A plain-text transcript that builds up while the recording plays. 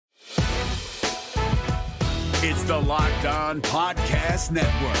It's the Locked On Podcast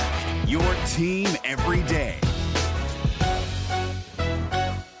Network, your team every day.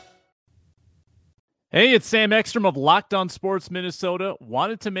 Hey, it's Sam Ekstrom of Locked On Sports Minnesota.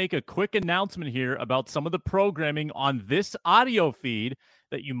 Wanted to make a quick announcement here about some of the programming on this audio feed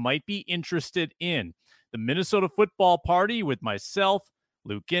that you might be interested in. The Minnesota Football Party with myself,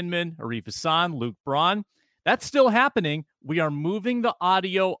 Luke Inman, Arif Hassan, Luke Braun. That's still happening. We are moving the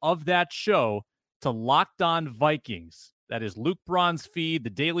audio of that show to Locked On Vikings. That is Luke Braun's feed, the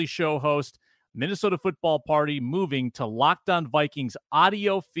Daily Show host, Minnesota Football Party, moving to Locked On Vikings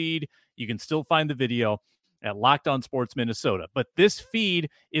audio feed. You can still find the video at Locked On Sports Minnesota. But this feed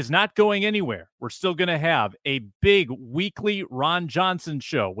is not going anywhere. We're still going to have a big weekly Ron Johnson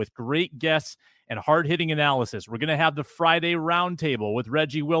show with great guests and hard-hitting analysis. We're going to have the Friday Roundtable with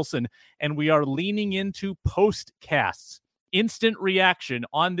Reggie Wilson, and we are leaning into postcasts, instant reaction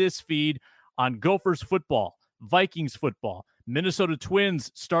on this feed on Gophers football, Vikings football, Minnesota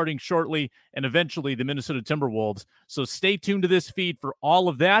Twins starting shortly, and eventually the Minnesota Timberwolves. So stay tuned to this feed for all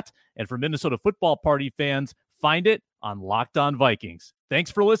of that. And for Minnesota Football Party fans, find it on Locked On Vikings. Thanks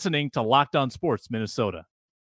for listening to Locked On Sports Minnesota.